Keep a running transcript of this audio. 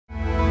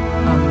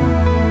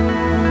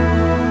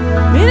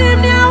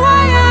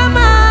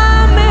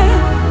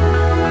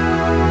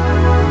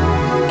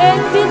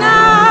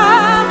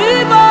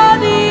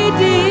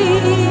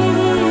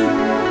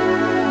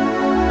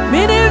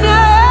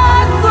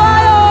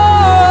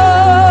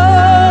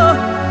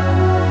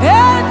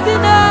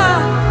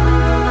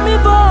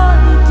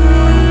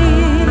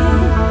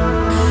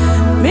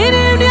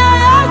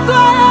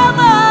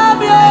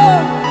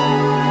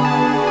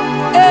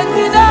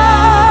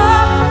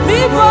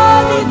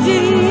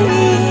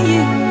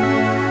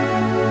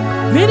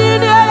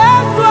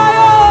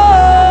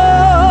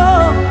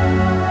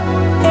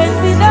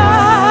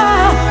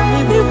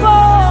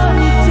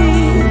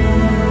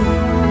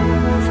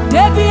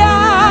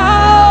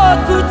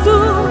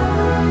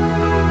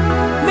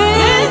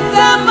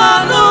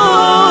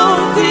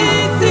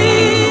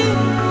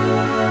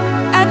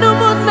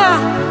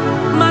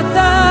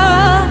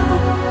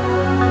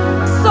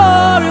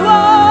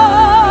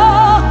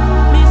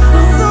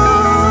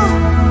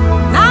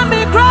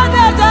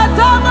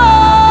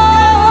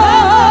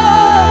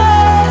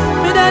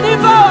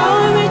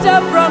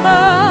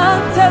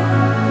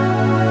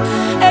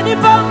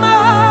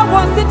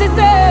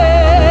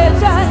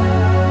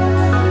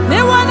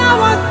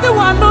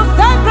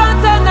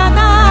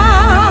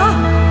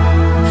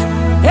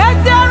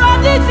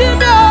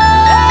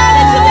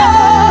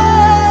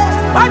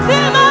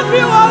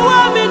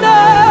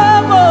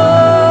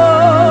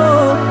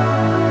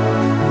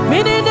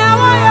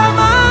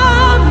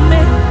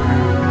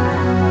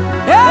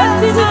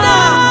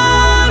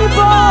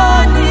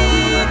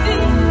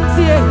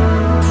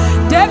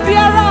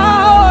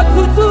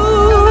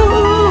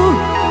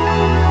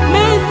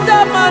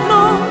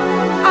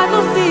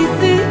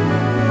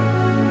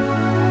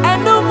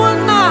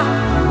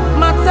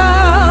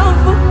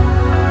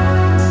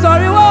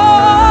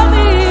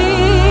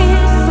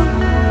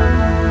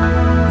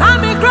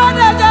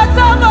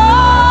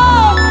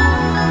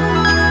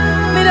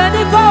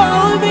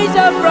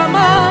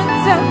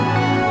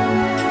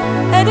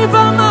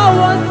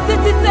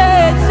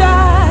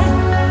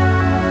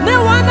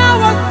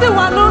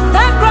one who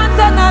sent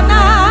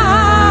Grantanana.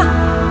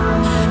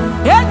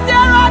 It's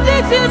your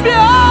audition,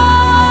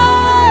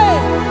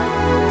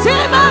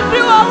 Jim,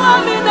 you are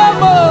one in the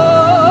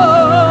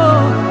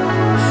more.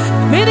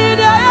 Many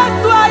days,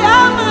 why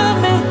am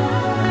me?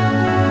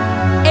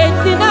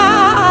 It's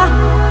enough,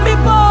 me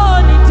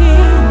born it.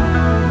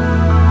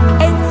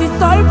 It's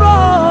sorry, bro.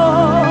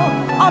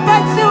 I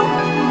bet you.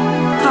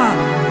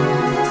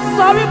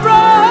 Sorry,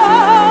 bro.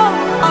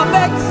 I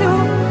bet you.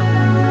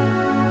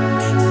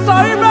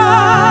 Sorry, bro.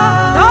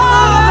 No, I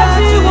bet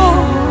you.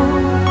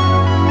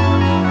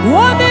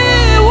 One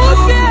day, we'll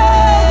see.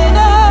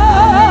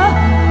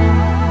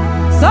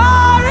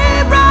 Sorry,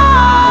 bro.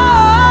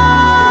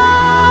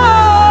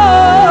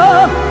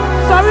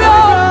 Sorry,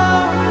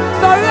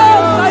 sorry,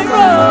 sorry,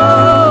 bro.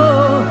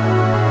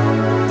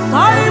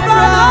 Sorry, bro.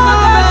 No, I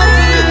bet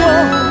you.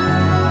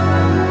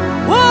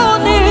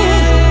 One day,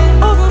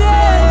 we'll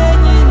see.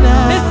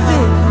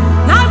 Listen,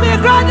 now me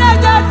granted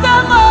that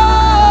some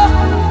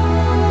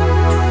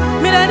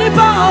me any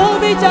power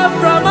be just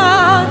from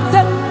us.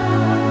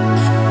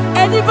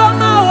 Any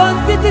from our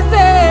city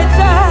say,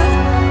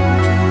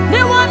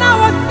 the one I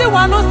was the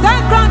one who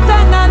sent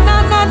content, na na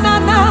na na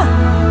na.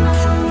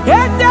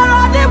 It's your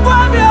only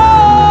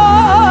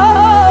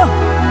problem.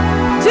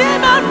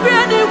 Jim and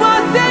Freddie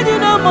was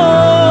saying no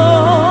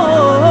more.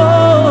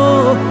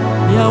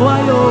 Yeah, why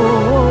yo?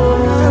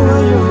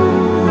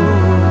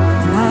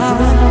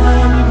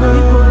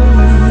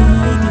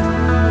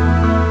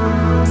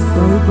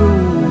 Sorry, bro.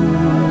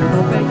 No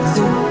bet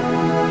you.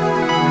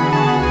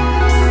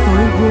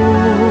 Sorry, bro.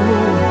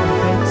 No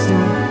bet you.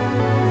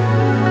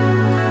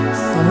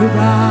 Sorry,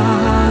 bro.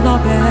 No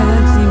bet.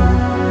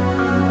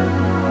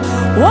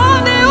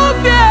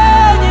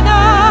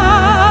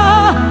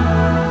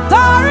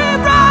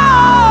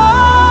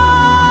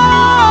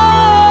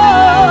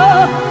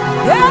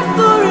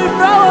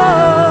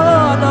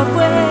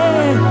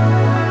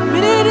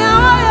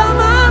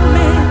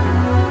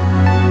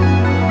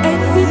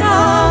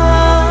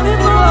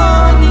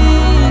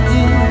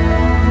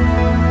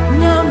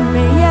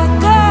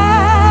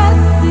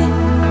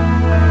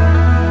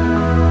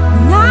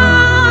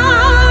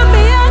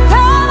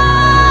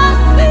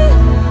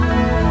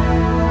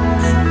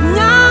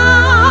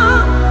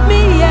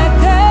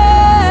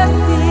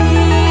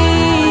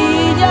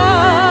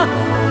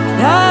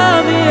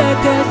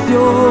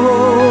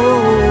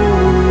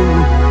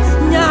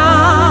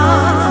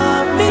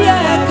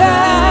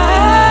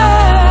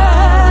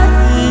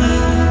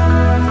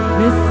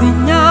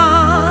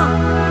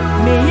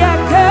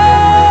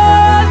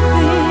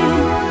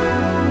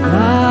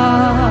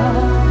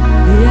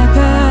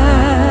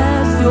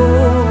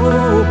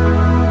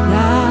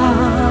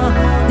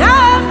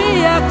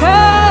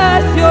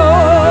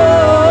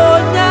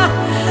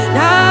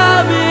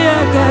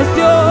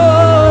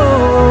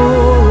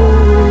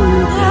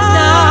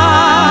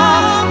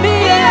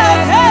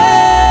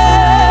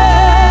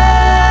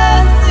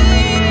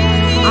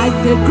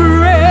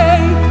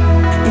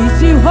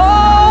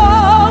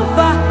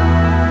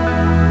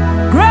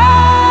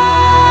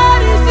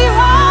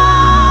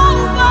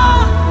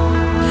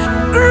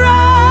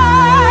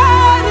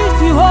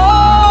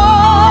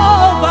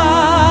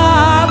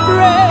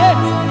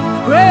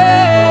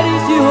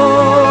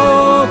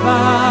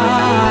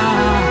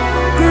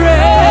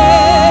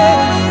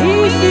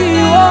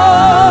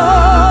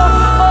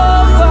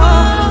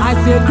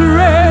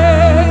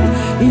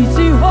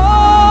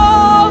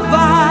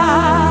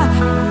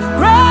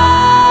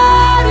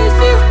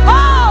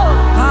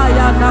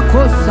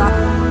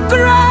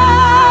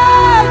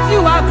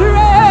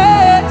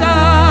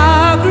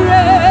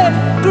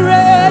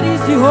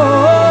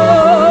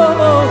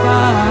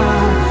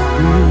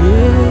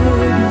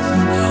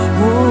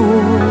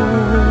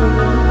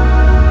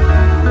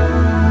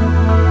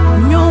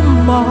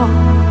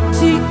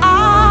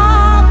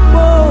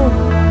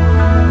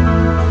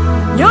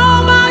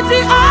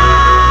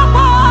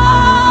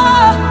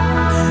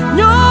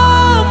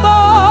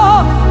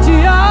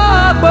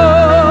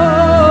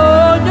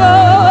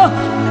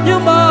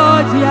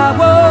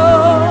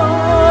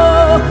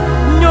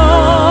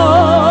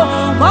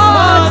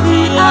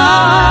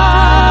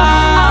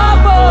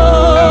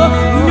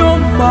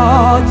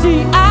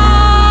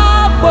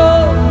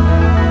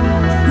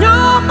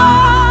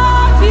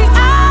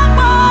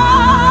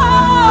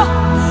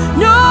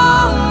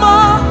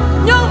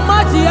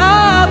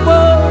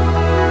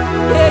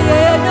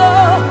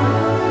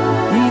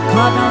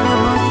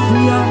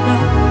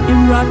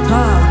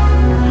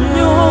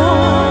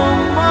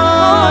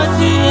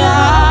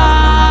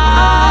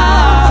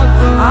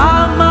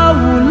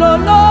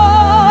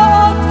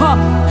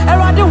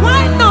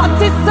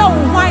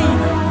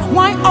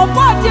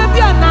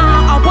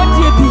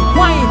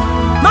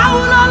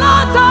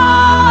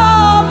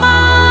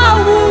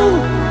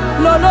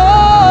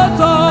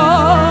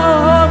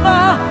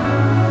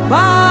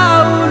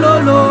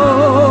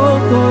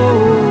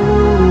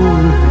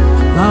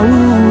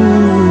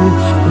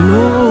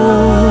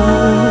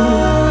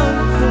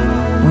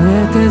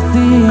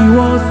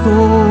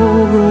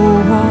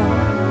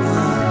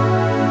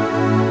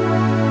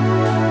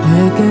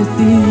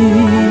 kesi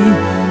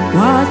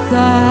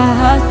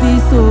wasasi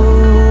so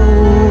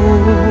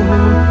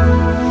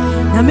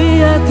nami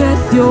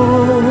kesi o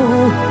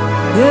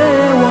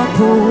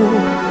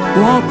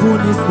wapo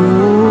ni so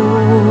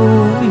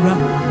mira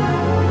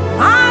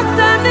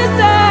asani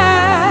se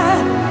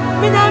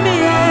minami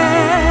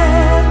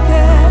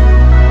ke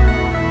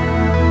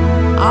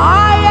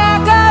aya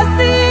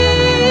kesi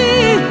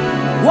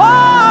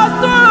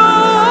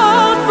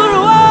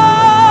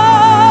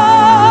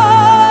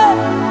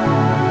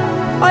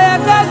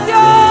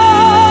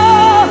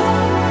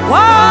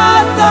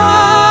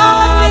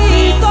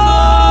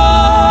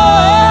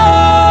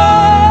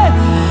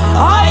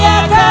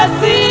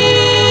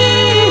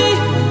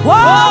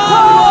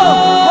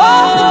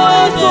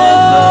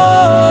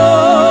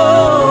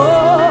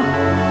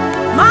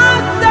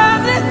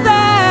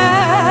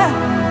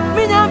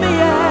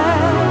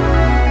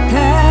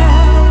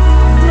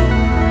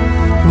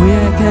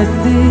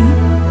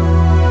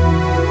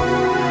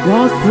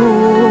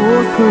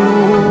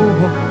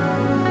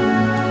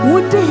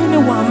Would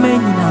you want me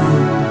now?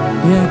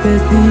 Yeah,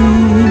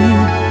 Bessie,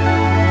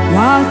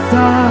 what's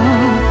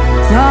up?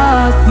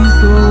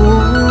 So,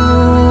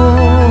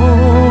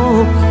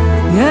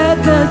 yeah,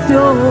 Bessie,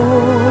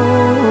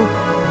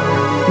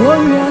 oh,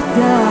 yes,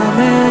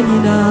 man,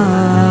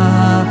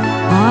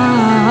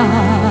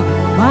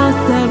 my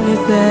son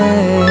is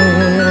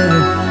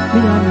there.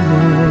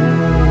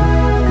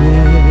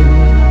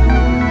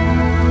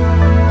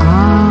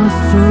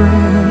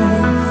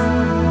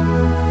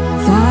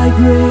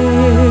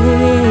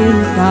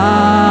 Grace,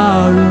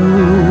 our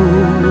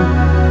rule,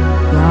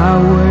 thy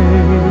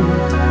word,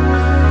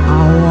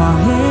 our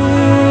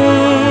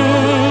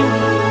hand,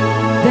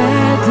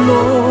 that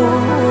glory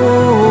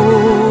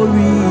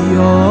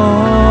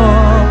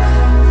of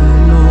the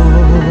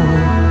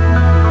Lord,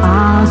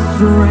 our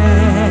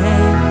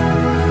strength,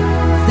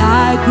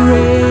 thy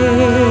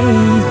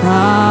grace,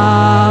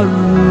 our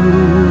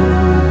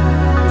rule,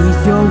 is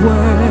your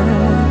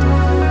word,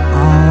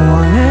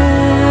 our hand.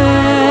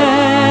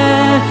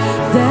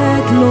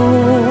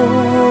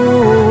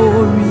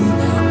 Glory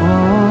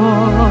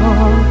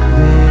of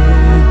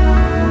them.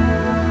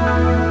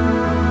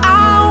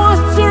 Our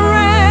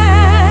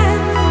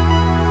strength,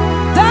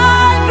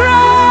 thy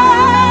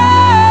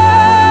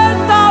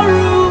grace, our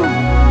rule,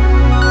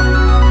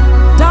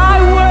 thy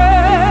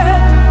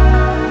word,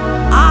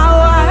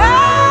 our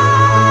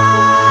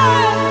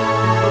hand,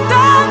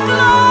 thy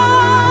glory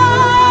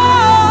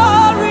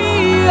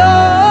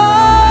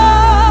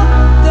of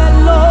the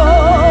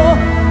Lord.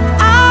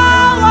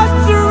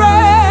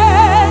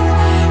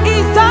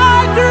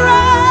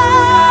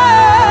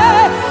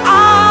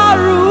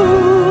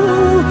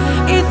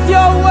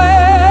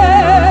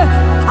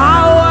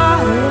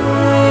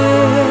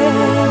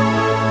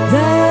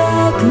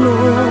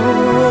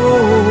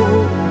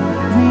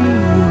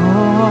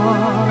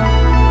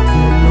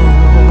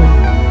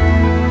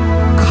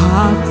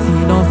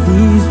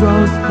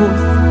 Israel's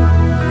host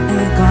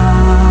and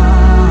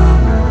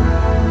God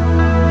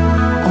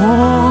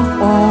of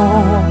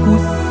all who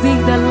seek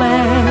the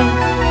land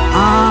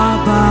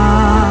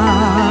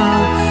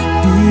above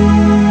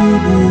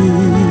beneath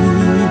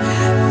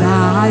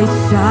thy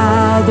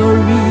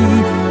shadowy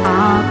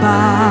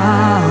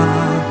above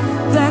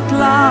the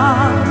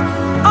clouds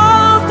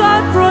of thy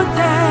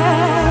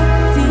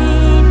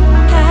protecting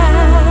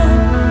hand,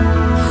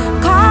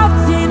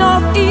 captain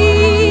of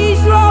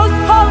Israel's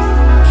host.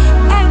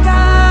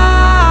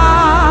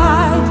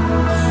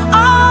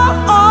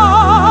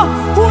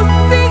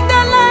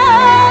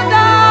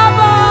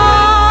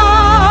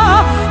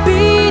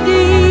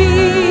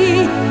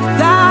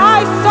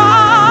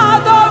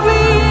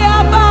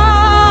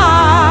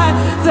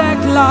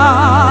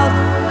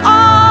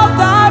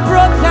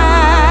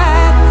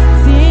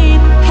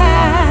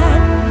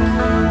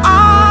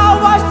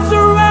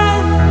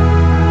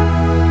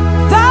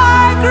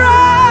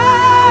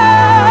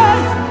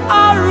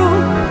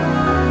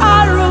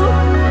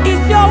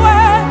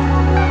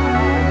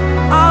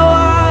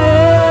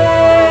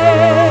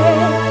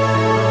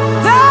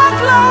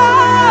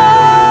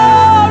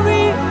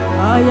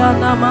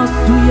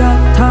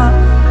 Namasuyata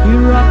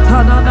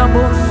iratana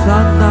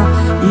namosana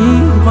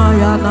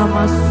imayana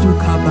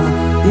masukaba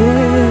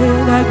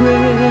ena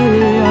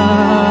greya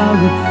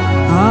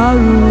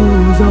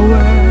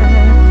arujawe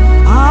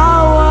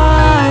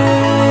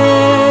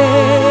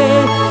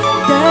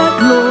the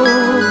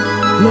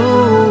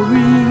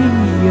glory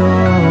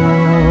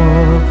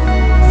of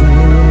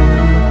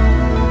them.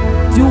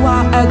 You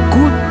are a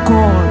good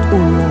God, O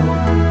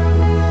Lord.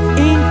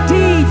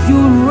 Indeed,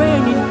 you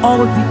reign in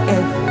all the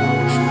earth.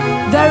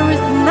 There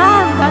is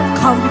none that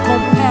can be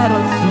compared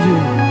unto you.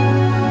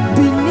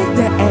 Beneath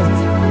the earth,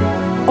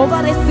 over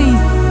the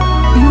seas,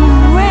 you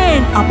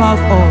reign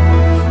above all.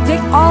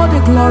 Take all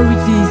the glory,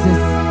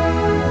 Jesus.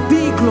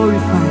 Be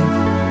glorified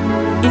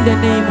in the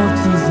name of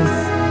Jesus.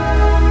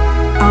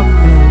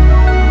 Amen.